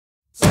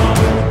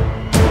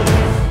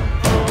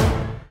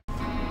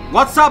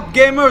What's up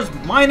gamers,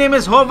 my name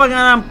is Hovac and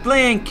I'm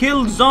playing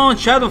Killzone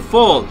Shadow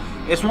Fall.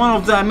 It's one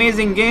of the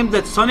amazing games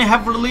that Sony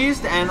have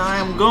released and I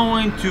am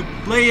going to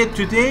play it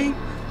today.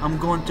 I'm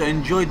going to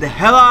enjoy the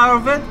hell out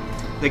of it.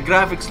 The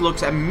graphics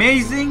looks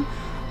amazing.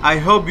 I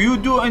hope you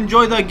do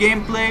enjoy the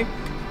gameplay.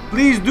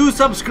 Please do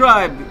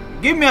subscribe,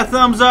 give me a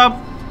thumbs up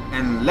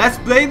and let's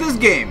play this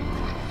game.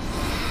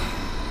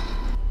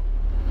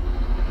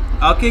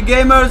 Okay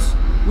gamers,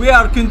 we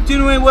are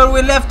continuing where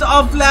we left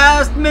off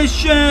last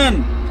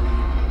mission.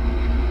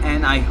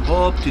 And I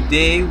hope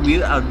today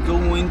we are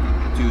going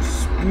to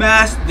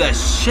smash the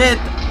shit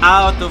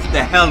out of the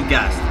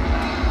Helghast.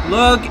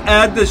 Look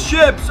at the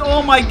ships.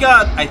 Oh my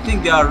god. I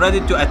think they are ready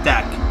to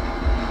attack.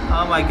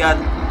 Oh my god.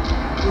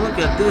 Look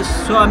at this.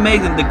 So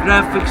amazing. The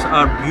graphics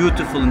are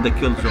beautiful in the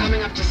Killzone.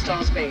 Coming up to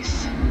Stall's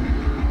base.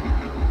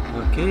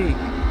 Okay.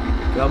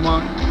 Come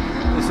on.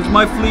 This is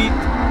my fleet.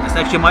 It's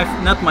actually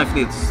not my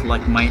fleet. It's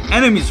like my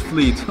enemy's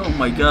fleet. Oh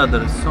my god.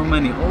 There are so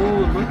many.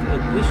 Oh, look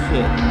at this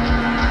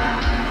shit.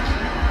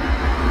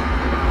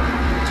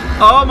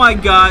 Oh my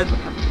god,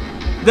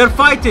 they're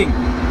fighting.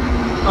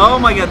 Oh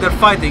my god, they're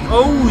fighting.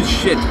 Oh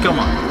shit, come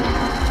on.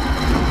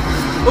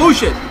 Oh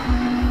shit,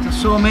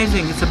 that's so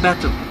amazing. It's a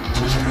battle.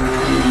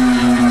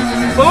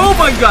 Oh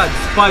my god,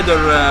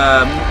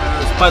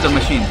 spider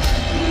machine.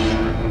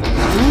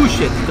 Oh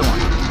shit, come on.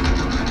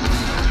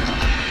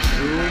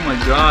 Oh my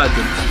god,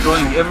 they're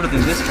destroying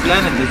everything. This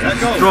planet is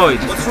destroyed.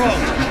 What's wrong?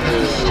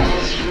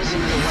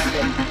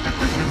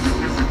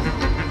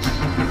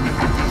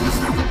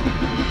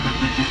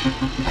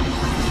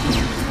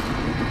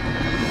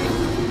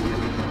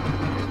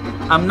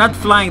 I'm not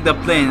flying the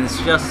plane, it's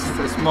just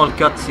a small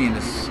cutscene.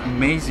 It's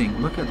amazing.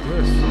 Look at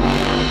this.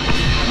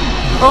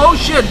 Oh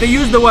shit, they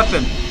used the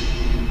weapon.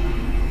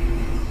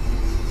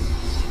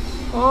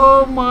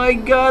 Oh my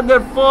god,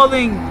 they're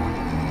falling.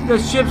 The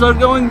ships are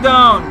going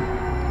down.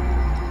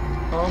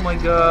 Oh my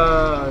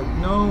god,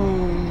 no.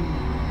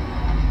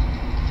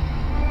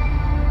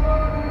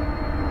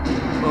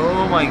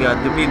 Oh my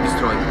god, they're being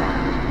destroyed.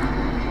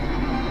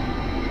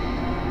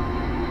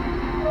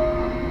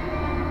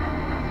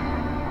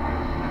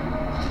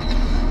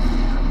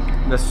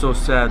 That's so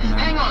sad, man.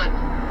 Hang on.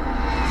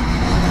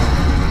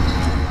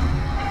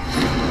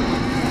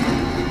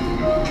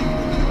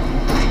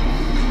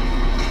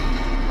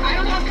 I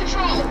don't have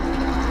control.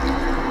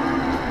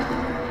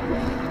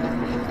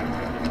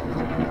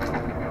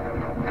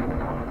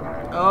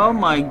 Oh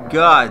my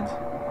god.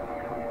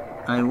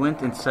 I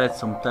went inside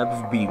some type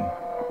of beam.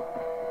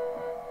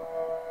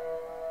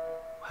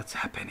 What's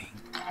happening?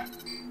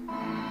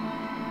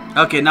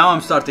 Okay, now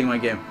I'm starting my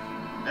game.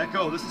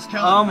 Echo, this is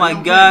Kelly. Oh my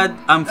god,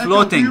 I'm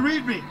floating. Echo, do you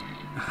read me?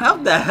 How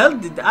the hell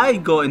did I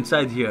go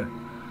inside here?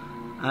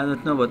 I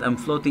don't know, but I'm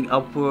floating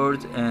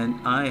upwards and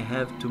I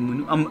have to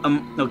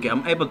maneuver. Okay,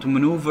 I'm able to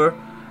maneuver.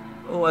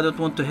 Oh, I don't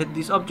want to hit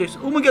these objects.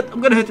 Oh my god,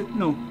 I'm gonna hit it.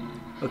 No.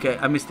 Okay,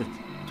 I missed it.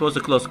 It was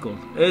a close call.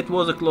 It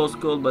was a close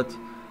call, but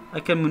I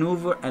can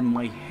maneuver and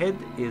my head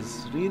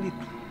is really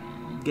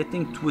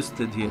getting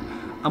twisted here.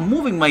 I'm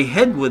moving my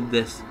head with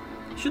this.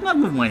 I should not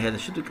move my head. I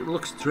should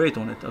look straight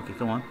on it. Okay,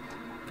 come on.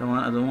 Come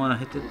on, I don't want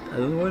to hit it. I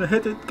don't want to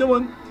hit it. Come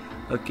on.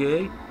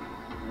 Okay.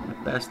 I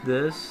passed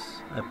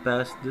this. I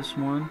passed this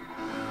one.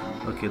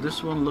 Okay,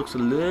 this one looks a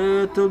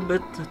little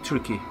bit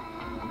tricky.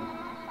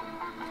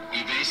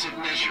 Evasive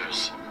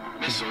measures.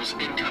 Missiles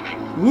incoming.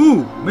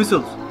 Ooh,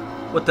 missiles.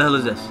 What the hell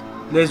is this?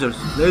 Lasers.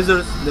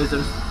 Lasers.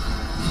 Lasers.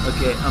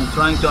 Okay, I'm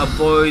trying to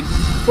avoid.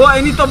 Oh,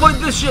 I need to avoid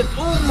this shit.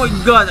 Oh my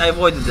god, I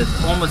avoided it.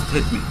 Almost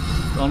hit me.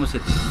 Almost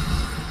hit me.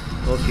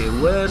 Okay,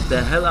 where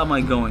the hell am I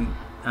going?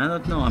 I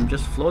don't know. I'm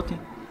just floating.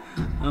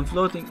 I'm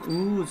floating.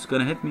 Ooh, it's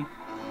gonna hit me.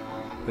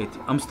 Wait,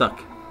 I'm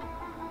stuck.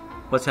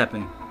 What's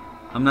happening?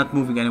 I'm not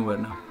moving anywhere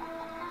now.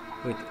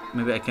 Wait,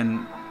 maybe I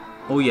can.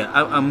 Oh yeah,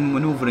 I'm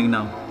maneuvering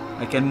now.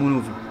 I can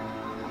maneuver.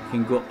 I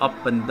can go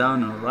up and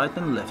down and right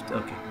and left.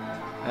 Okay,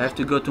 I have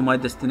to go to my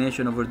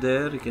destination over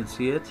there. You can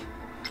see it.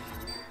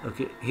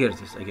 Okay, here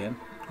it is again.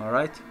 All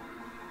right.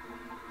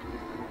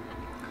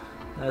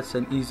 That's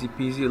an easy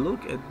peasy.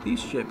 Look at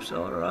these ships.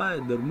 All right,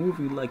 they're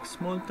moving like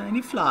small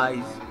tiny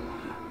flies.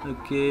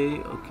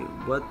 Okay, okay,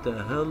 what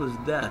the hell is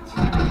that?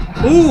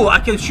 Oh, I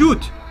can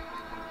shoot!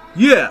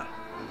 Yeah!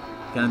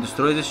 Can I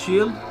destroy the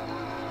shield?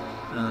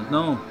 I don't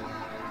know.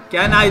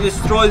 Can I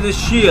destroy the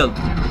shield?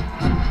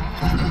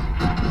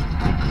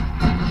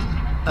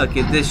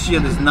 Okay, this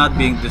shield is not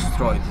being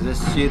destroyed.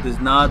 This shield is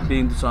not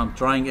being destroyed. I'm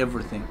trying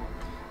everything.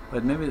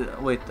 But maybe,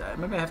 wait,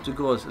 maybe I have to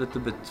go a little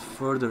bit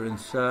further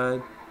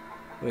inside.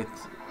 Wait,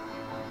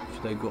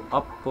 should I go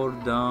up or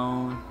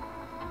down?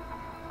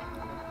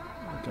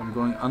 I'm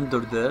going under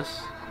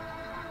this.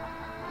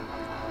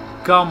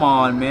 Come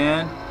on,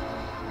 man.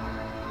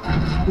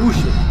 Oh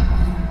shit.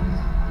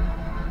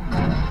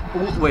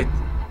 Oh, wait.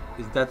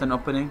 Is that an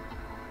opening?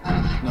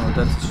 No,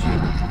 that's a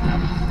shield.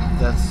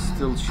 That's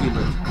still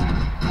shielded.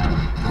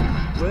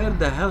 Where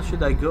the hell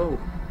should I go?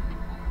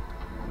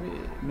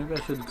 Maybe I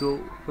should go.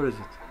 Where is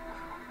it?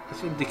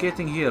 It's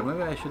indicating here.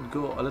 Maybe I should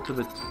go a little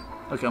bit.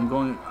 Okay, I'm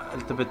going a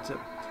little bit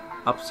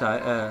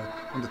upside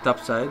on the top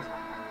side.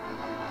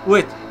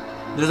 Wait,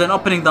 there's an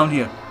opening down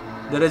here.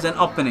 There is an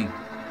opening.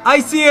 I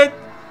see it.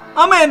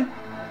 I'm in.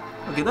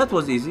 Okay, that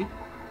was easy.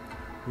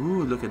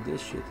 Ooh, look at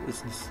this shit.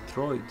 It's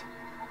destroyed.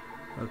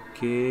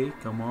 Okay,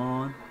 come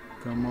on.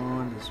 Come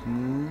on, let's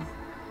move.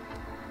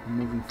 I'm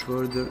moving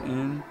further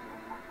in.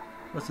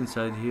 What's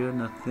inside here?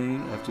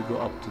 Nothing. I have to go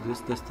up to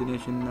this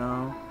destination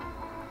now.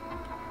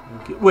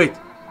 Okay, wait.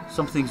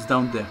 Something's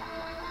down there.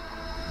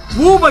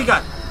 Oh my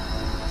god!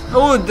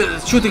 Oh,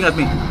 it's shooting at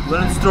me. I'm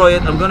gonna destroy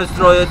it. I'm gonna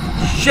destroy it.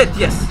 Shit,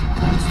 yes.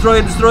 Destroy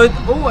it, destroy it.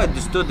 Oh, I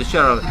destroyed the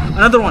shit out of it.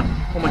 Another one.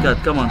 Oh my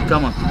god, come on,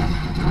 come on.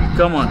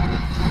 Come on.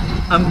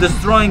 I'm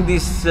destroying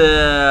these,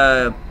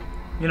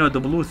 you know, the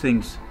blue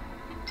things.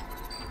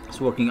 It's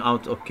working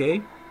out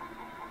okay.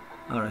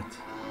 Alright,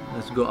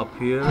 let's go up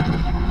here.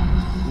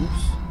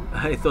 Oops.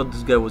 I thought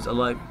this guy was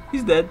alive.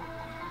 He's dead.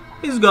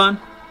 He's gone.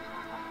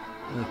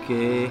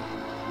 Okay.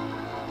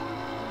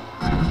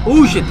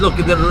 Oh shit, look,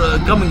 they're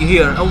coming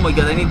here. Oh my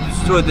god, I need to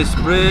destroy this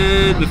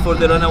bridge before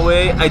they run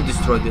away. I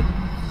destroyed it.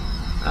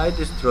 I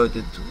destroyed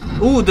it.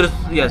 Oh, there's...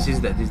 Yes, he's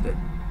dead, he's dead.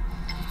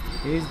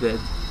 He's dead.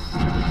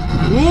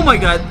 Oh my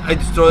god, I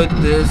destroyed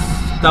this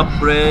top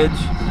bridge.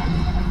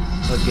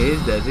 Okay,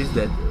 he's dead, he's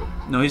dead.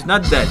 No, he's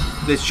not dead.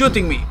 They're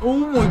shooting me. Oh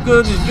my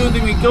god, he's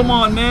shooting me. Come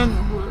on, man.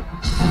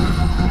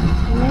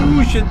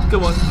 Oh shit,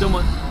 come on, come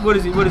on. Where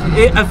is he? Where is he?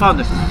 Hey, I found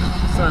him.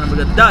 Son of a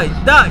gun. Die,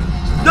 die,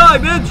 die,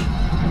 bitch.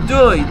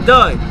 Die,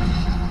 die.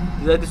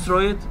 Did I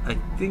destroy it? I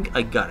think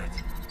I got it.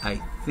 I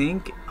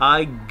think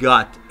I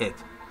got it.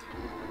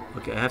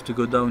 Okay, I have to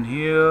go down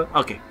here.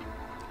 Okay.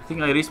 I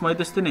think I reached my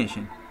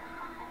destination.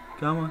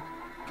 Come on.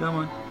 Come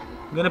on.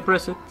 I'm gonna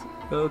press it.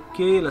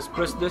 Okay, let's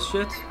press this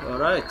shit.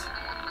 Alright.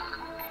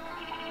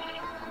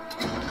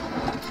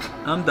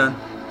 I'm done.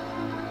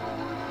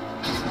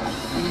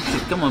 Oh,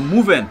 shit, come on,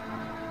 move in.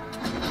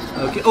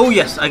 Okay. Oh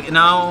yes,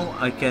 now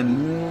I can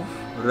move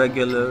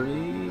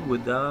regularly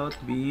without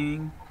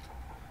being...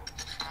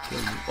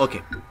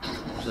 Okay,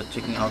 so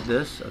checking out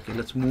this. Okay,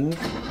 let's move.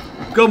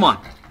 Come on.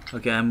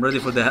 Okay, I'm ready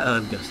for the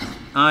Helghast.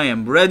 I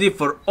am ready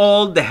for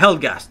all the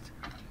Helghast.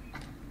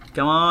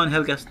 Come on,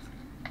 Helghast.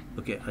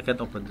 Okay, I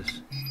can't open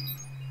this.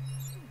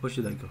 Where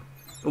should I go?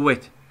 Oh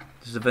wait,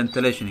 there's a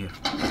ventilation here.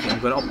 Okay, I'm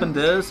gonna open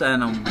this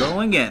and I'm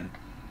going in.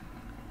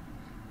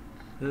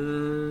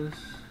 This.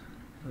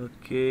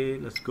 Okay,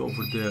 let's go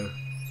over there.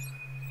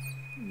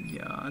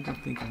 Yeah, I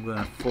don't think I'm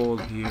gonna fall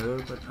here,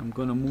 but I'm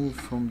gonna move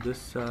from this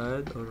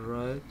side.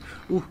 Alright.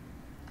 Ooh,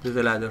 there's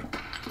a ladder.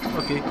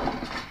 Okay,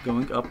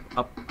 going up,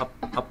 up, up,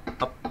 up,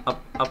 up,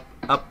 up, up,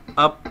 up,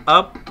 up,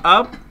 up,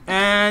 up,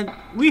 and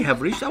we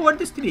have reached our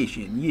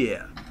destination.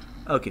 Yeah.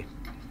 Okay.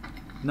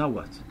 Now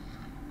what?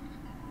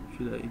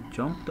 Should I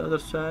jump the other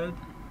side?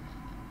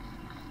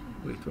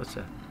 Wait, what's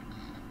that?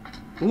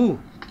 Ooh.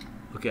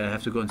 Okay, I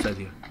have to go inside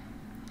here.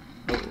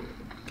 Oh,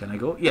 can I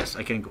go? Yes,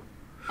 I can go.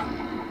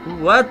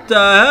 What the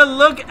hell?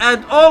 Look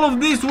at all of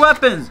these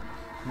weapons.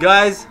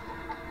 Guys,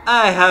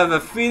 I have a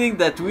feeling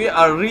that we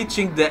are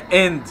reaching the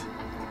end.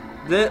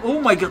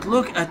 Oh my god,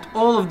 look at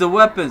all of the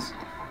weapons.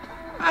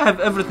 I have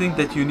everything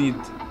that you need.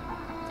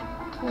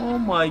 Oh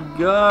my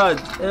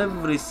god,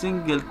 every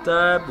single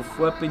type of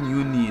weapon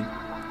you need.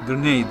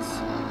 Grenades,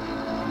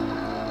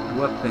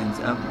 weapons,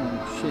 oh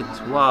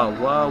shit, wow,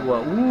 wow,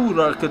 wow. Ooh,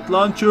 rocket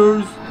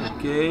launchers.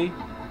 Okay,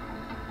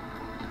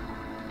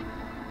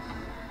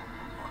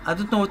 I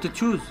don't know what to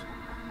choose.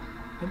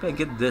 Maybe I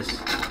get this.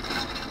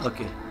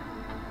 Okay,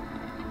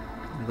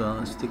 I'm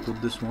gonna stick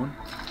with this one.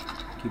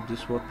 Keep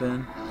this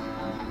weapon.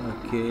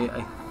 Okay,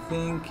 I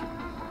think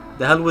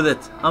the hell with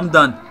it. I'm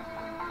done.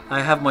 I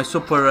have my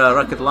super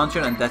rocket launcher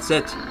and that's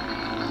it.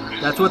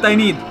 That's what I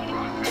need.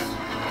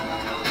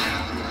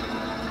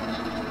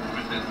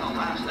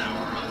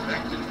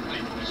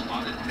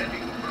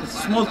 It's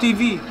a small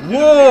TV.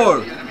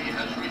 War!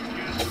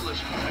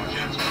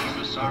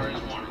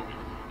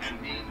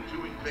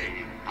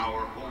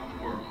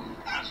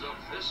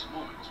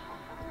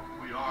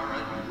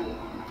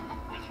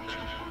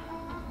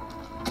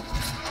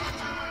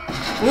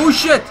 Oh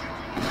shit!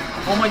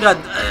 Oh my god!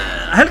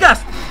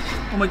 Helghast!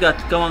 Oh my god!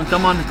 Come on!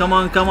 Come on! Come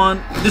on! Come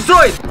on!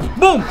 Destroy it!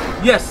 Boom!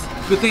 Yes!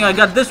 Good thing I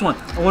got this one.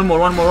 Oh, one more!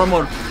 One more! One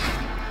more!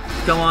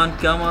 Come on!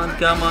 Come on!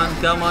 Come on!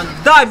 Come on!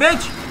 Die,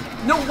 bitch!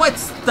 No! What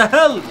the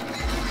hell?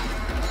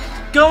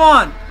 Come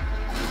on!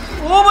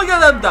 Oh my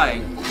god! I'm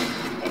dying!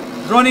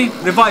 Droney,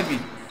 revive me!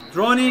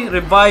 Droney,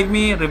 revive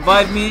me!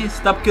 Revive me!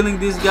 Stop killing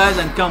these guys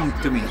and come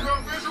to me!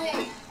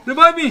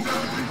 Revive me!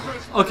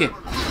 Okay.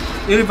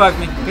 He revived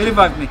me. He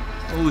revived me.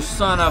 Oh,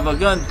 son of a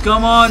gun.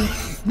 Come on.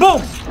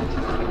 Boom.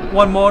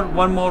 One more.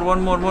 One more.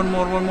 One more. One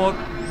more. One more.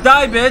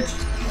 Die, bitch.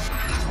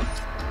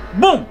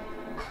 Boom.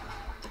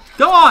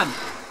 Come on.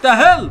 The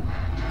hell.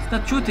 It's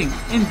not shooting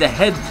in the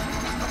head.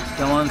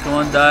 Come on. Come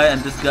on. Die.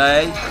 And this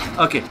guy.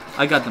 Okay.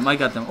 I got them. I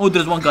got them. Oh,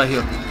 there's one guy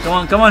here. Come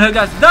on. Come on here,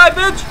 guys. Die,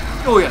 bitch.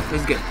 Oh, yeah.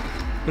 He's good.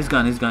 He's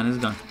gone. He's gone. He's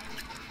gone.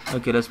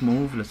 Okay. Let's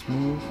move. Let's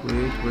move.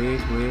 Wait.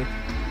 Wait. Wait.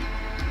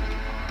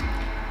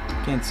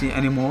 Can't see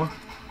anymore.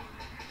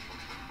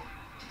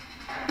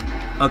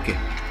 Okay,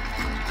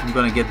 I'm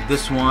gonna get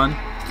this one.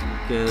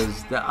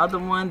 because the other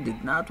one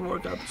did not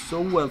work out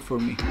so well for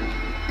me.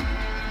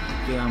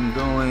 Okay, I'm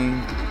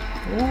going.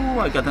 Oh,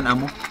 I got an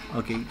ammo.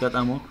 Okay, got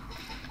ammo.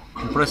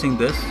 I'm pressing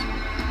this.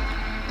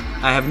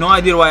 I have no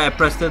idea why I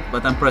pressed it,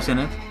 but I'm pressing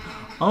it.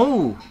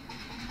 Oh,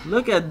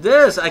 look at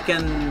this. I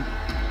can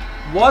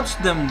watch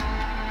them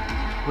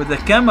with the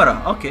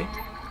camera. Okay.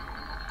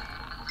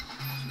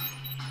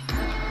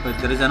 But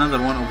there is another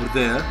one over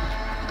there.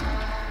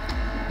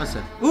 What's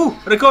that? Ooh,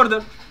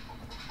 recorder.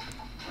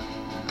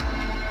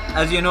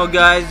 As you know,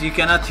 guys, you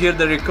cannot hear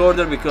the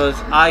recorder because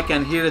I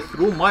can hear it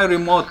through my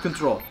remote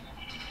control.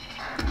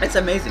 It's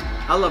amazing.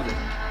 I love it.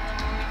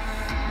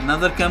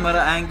 Another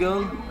camera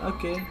angle.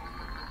 Okay.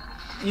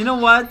 You know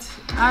what?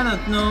 I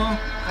don't know.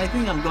 I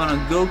think I'm gonna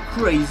go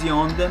crazy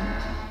on them.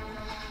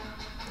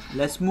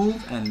 Let's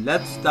move and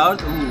let's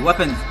start. Ooh,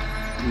 weapons.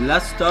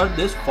 Let's start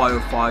this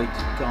firefight.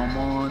 Come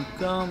on,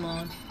 come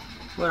on.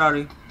 Where are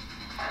you?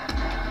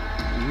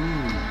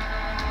 Ooh.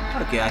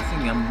 Okay, I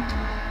think I'm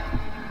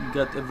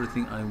got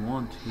everything I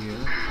want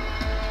here.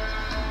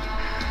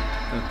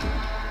 Okay,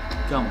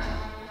 come on.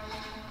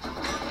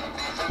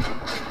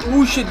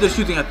 Oh shit, they're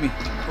shooting at me.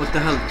 What the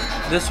hell?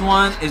 This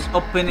one is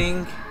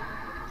opening.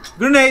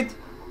 Grenade!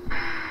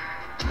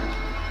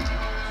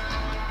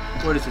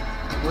 Where is it?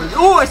 Where is it?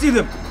 Oh, I see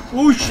them!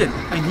 Oh shit!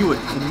 I knew it!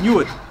 I knew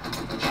it!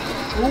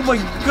 Oh my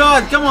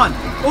god! Come on!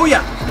 Oh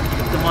yeah!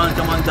 Come on!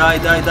 Come on! Die!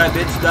 Die! Die!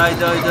 Bitch! Die!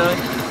 Die! Die!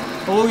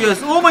 Oh yes!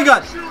 Oh my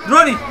god!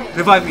 Ronnie!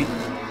 Revive me!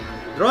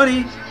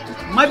 Ronnie!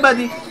 My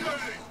buddy!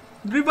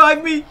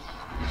 Revive me!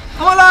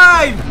 I'm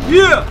alive!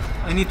 Yeah!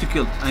 I need to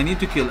kill! I need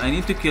to kill! I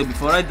need to kill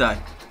before I die!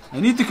 I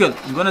need to kill!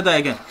 I'm gonna die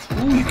again!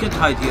 Ooh, you can't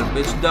hide here,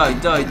 bitch! Die!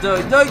 Die!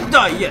 Die! Die!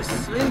 Die!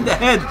 Yes! In the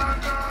head!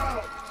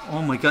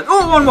 Oh my god!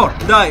 Oh, one more!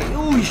 Die!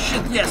 Oh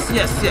shit! Yes!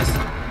 Yes! Yes!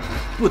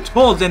 Put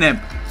holes in him!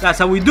 That's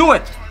how we do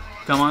it!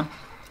 Come on!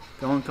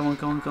 Come on! Come on!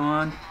 Come on! Come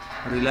on!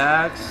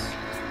 Relax!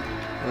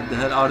 What the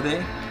hell are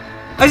they?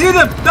 I see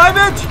them! Die,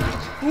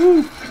 bitch!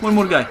 Ooh! One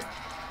more guy!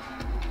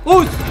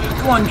 Oh!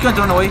 Come on! You can't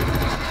run away!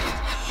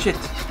 Shit!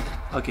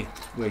 Okay,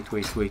 wait,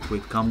 wait, wait,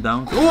 wait, calm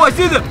down. Oh, I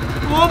see them!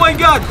 Oh my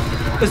god!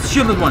 It's a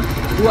shielded one.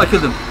 Oh, I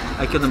killed him.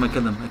 I killed him, I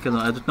killed him, I killed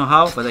him. I don't know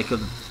how, but I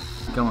killed him.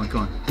 Come on,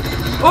 come on.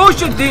 Oh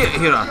shit, they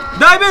here are.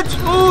 Die, bitch!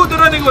 Oh, they're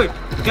running away.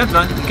 You can't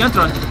run, you can't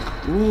run.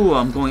 Ooh,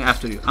 I'm going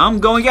after you. I'm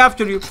going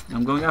after you.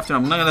 I'm going after you.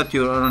 I'm not gonna let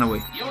you run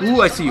away.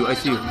 Ooh, I see you, I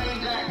see you.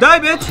 Die,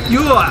 bitch!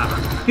 You are.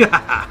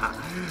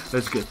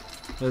 That's good.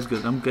 That's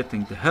good. I'm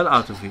getting the hell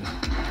out of here.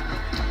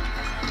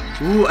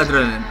 Ooh,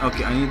 adrenaline.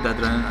 Okay, I need the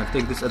adrenaline. I'll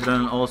take this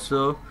adrenaline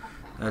also.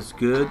 That's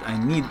good. I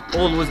need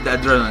always the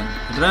adrenaline.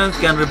 Adrenaline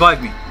can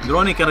revive me.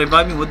 Drone can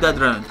revive me with the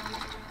adrenaline.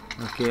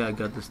 Okay, I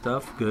got the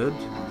stuff. Good.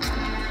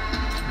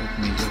 Let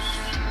me just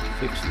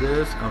fix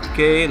this.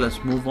 Okay,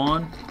 let's move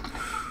on.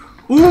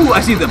 Ooh,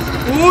 I see them.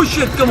 Oh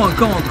shit! Come on,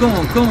 come on, come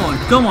on, come on,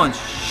 come on!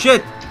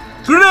 Shit!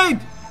 Grenade!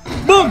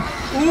 Boom!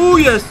 Oh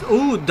yes!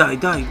 Oh, die,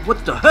 die!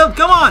 What the hell?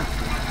 Come on!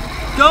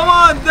 Come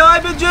on, die,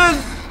 bitches!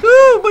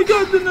 Oh my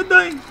god, they're not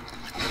dying.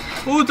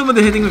 Oh,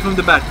 somebody hitting me from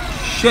the back.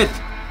 Shit!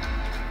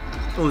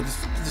 Oh,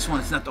 this one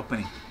is not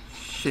opening.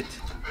 Shit.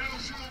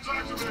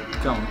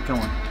 Come on, come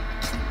on.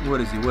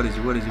 Where is he? Where is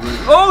he? Where is he? Where is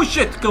he? Oh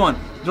shit! Come on,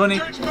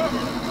 Johnny.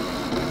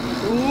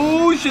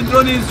 Oh shit,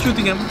 Johnny is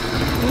shooting him.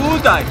 Oh,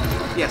 die.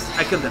 Yes,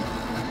 I killed him.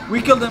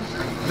 We killed him.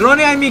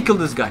 Johnny and me killed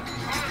this guy.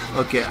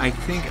 Okay, I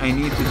think I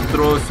need to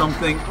throw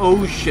something.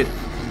 Oh shit.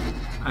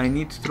 I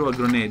need to throw a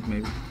grenade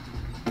maybe.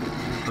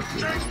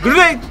 Okay.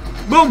 Grenade!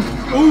 Boom!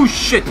 Oh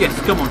shit, yes.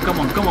 Come on, come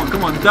on, come on,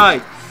 come on.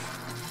 Die.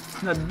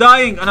 Not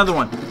dying. Another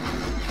one.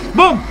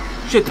 Boom!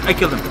 Shit, I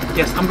killed him.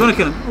 Yes, I'm gonna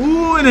kill him.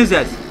 Ooh, in his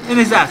ass. In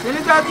his ass. In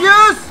his ass.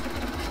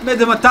 Yes!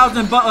 Made him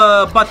 1,000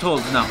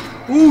 buttholes now.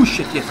 Ooh,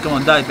 shit. Yes, come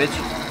on. Die,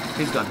 bitch.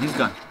 He's gone. He's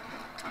gone.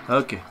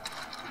 Okay.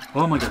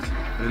 Oh my god.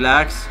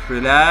 Relax.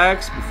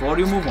 Relax before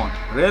you move on.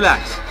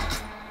 Relax.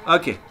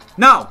 Okay.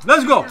 Now,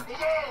 let's go.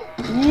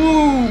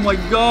 Ooh, my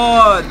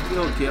god.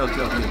 Okay,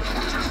 okay, okay.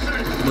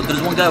 But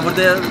there's one guy over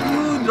there.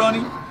 Ooh,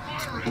 Johnny.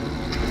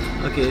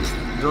 Okay.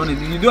 Johnny,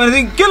 did you do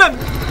anything? Kill him!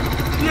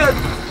 Yes!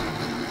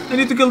 I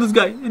need to kill this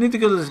guy. I need to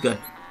kill this guy.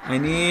 I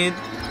need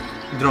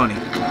Drone.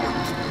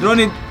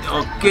 Drone.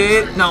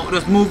 Okay. Now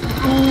let's move.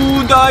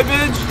 Ooh, die,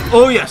 bitch.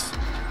 Oh yes.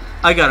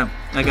 I got him.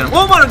 I got him.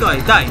 Oh my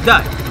god. Die.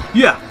 Die.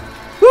 Yeah.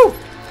 Woo.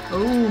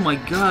 Oh my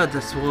god.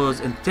 That was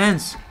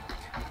intense.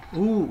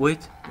 Ooh,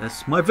 wait.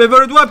 That's my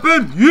favorite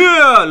weapon.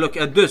 Yeah. Look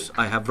at this.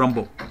 I have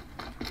Rumble.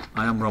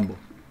 I am Rumble.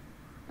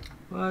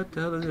 What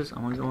the hell is this?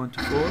 Am I going to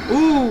fall?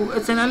 Ooh,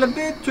 it's an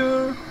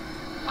elevator.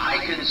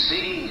 I can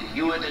see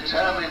you are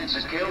determined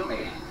to kill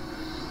me.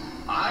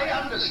 I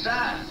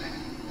understand.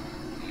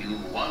 You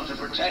want to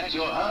protect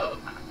your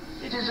home.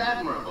 It is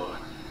admirable.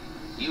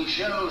 You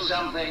show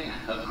something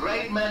a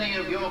great many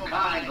of your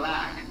kind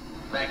lack.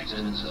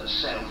 Vektans are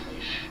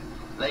selfish.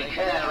 They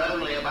care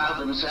only about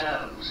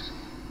themselves.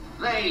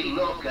 They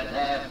look at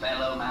their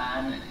fellow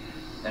man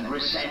and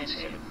resent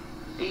him,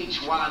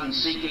 each one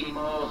seeking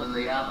more than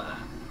the other.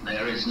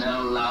 There is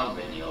no love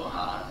in your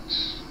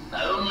hearts,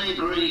 only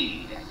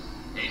greed.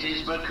 It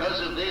is because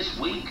of this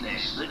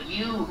weakness that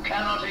you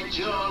cannot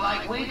endure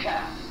like we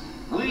can.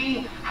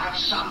 We have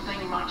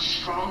something much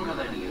stronger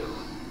than you.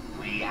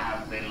 We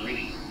have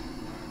belief.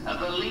 A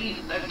belief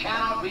that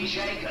cannot be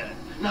shaken,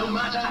 no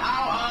matter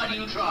how hard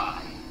you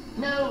try.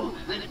 Know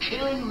that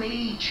killing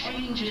me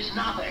changes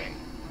nothing.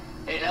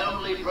 It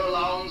only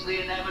prolongs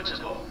the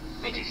inevitable.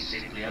 It is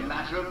simply a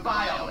matter of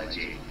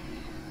biology.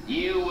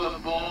 You were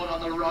born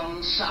on the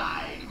wrong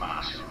side,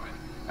 Marshal.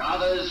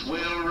 Others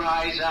will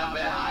rise up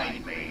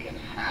behind me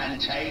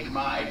and take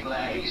my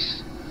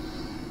place.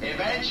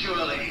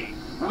 Eventually,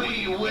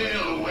 we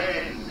will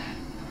win.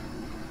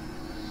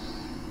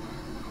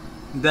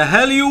 The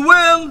hell you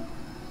will!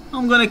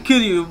 I'm gonna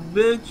kill you,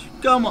 bitch.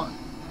 Come on.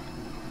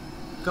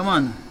 Come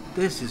on.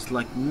 This is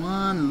like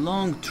one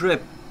long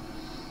trip.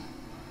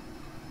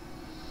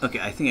 Okay,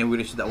 I think we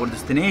reached our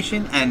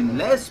destination and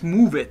let's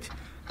move it.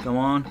 Come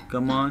on,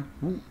 come on.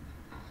 Ooh.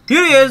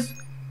 Here he is!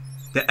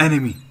 The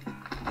enemy.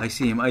 I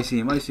see him, I see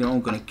him, I see him.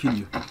 I'm gonna kill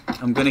you.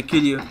 I'm gonna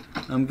kill you.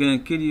 I'm gonna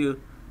kill you.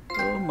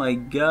 Oh my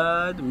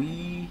god,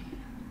 we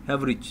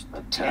have reached.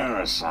 The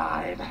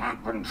terroricide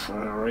happened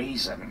for a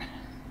reason.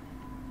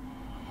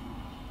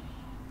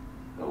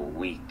 The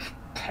weak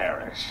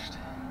perished.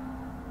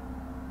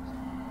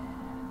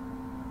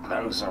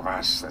 Those of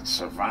us that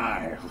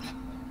survived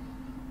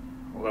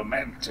were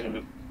meant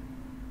to.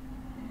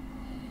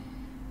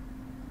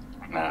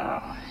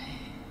 Now,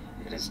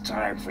 it is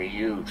time for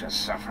you to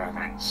suffer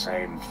that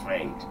same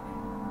fate.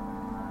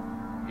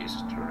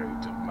 History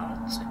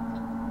demands it.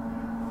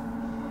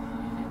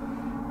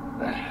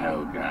 The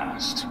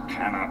Helghast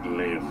cannot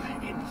live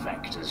in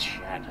Vekta's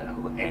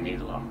shadow any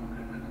longer.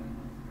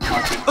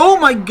 Oh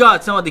my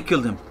god, somebody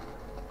killed him.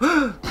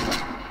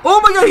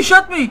 Oh my god, he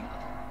shot me!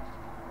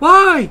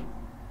 Why?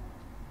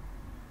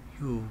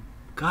 You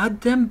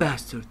goddamn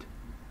bastard.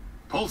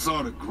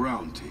 Pulsar to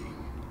ground team.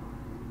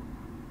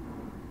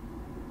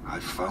 I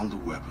found a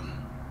weapon.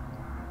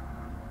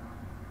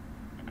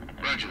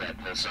 Roger that,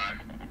 Pulsar.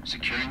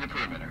 Securing the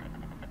perimeter.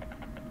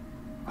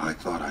 I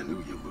thought I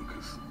knew you,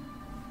 Lucas.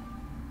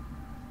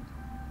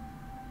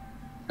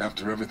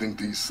 After everything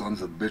these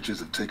sons of bitches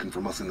have taken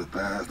from us in the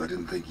past, I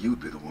didn't think you'd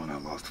be the one I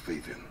lost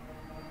faith in.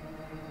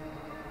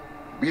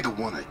 Be the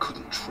one I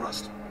couldn't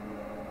trust.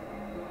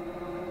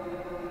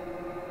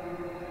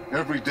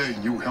 Every day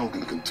New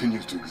Helghan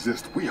continues to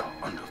exist, we are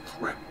under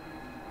threat.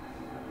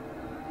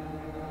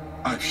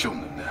 I've shown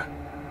them that.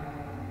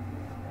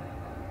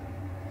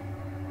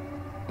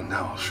 And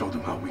now I'll show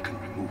them how we can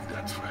remove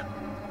that threat.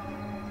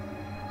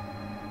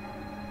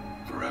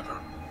 Forever.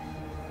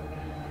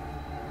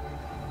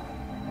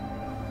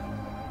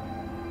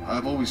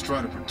 I've always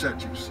tried to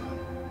protect you, son.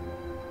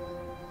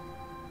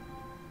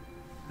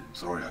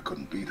 Sorry I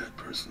couldn't be that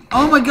person.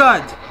 Oh my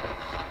god!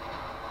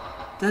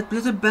 That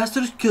little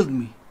bastard killed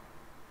me.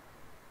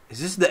 Is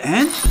this the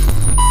end?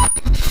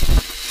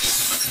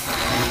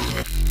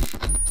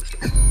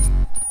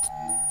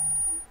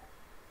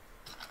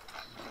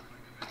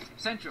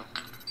 Central.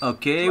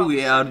 Okay,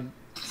 we are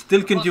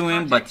still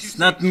continuing, but it's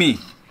not me.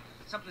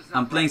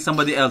 I'm playing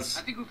somebody else.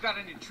 I think we've got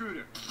an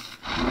intruder.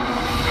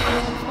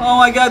 Oh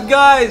my god,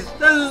 guys!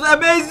 This is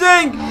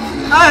amazing!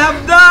 I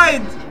have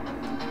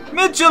died!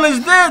 Mitchell is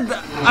dead!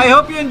 I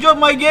hope you enjoyed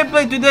my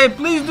gameplay today.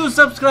 Please do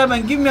subscribe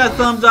and give me a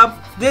thumbs up.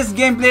 This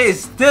gameplay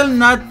is still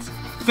not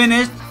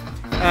finished.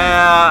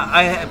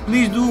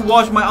 Please do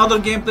watch my other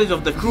gameplays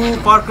of The Crew,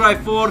 Far Cry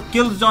 4,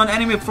 Killzone,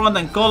 Enemy Front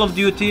and Call of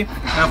Duty.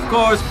 And of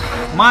course,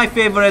 my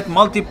favorite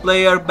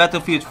multiplayer,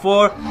 Battlefield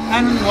 4.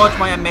 And watch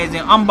my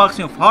amazing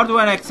unboxing of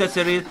hardware and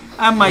accessories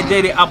and my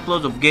daily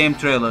uploads of game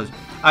trailers.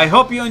 I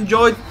hope you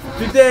enjoyed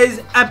today's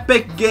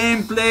epic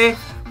gameplay.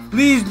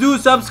 Please do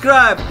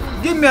subscribe,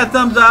 give me a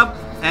thumbs up,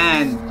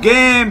 and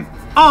game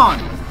on!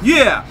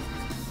 Yeah!